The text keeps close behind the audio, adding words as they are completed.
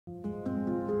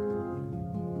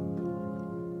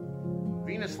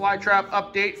Venus FlyTrap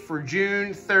update for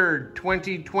June 3rd,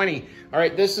 2020. All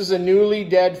right, this is a newly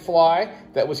dead fly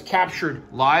that was captured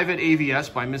live at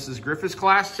AVS by Mrs. Griffith's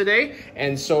class today.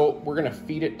 And so we're gonna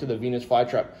feed it to the Venus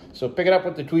FlyTrap. So pick it up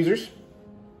with the tweezers.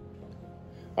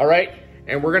 All right,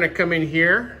 and we're gonna come in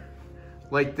here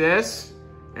like this,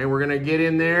 and we're gonna get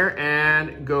in there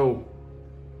and go.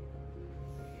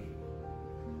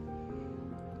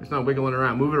 It's not wiggling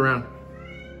around, move it around.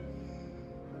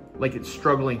 Like it's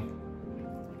struggling.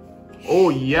 Oh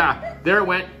yeah, there it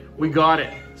went. We got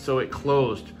it. So it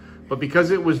closed. But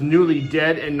because it was newly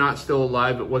dead and not still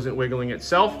alive, it wasn't wiggling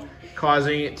itself,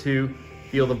 causing it to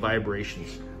feel the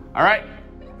vibrations. All right,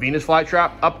 Venus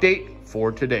FlyTrap update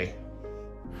for today.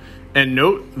 And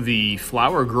note the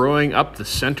flower growing up the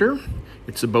center.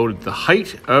 It's about the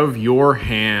height of your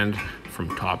hand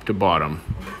from top to bottom.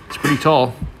 It's pretty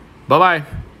tall. Bye-bye.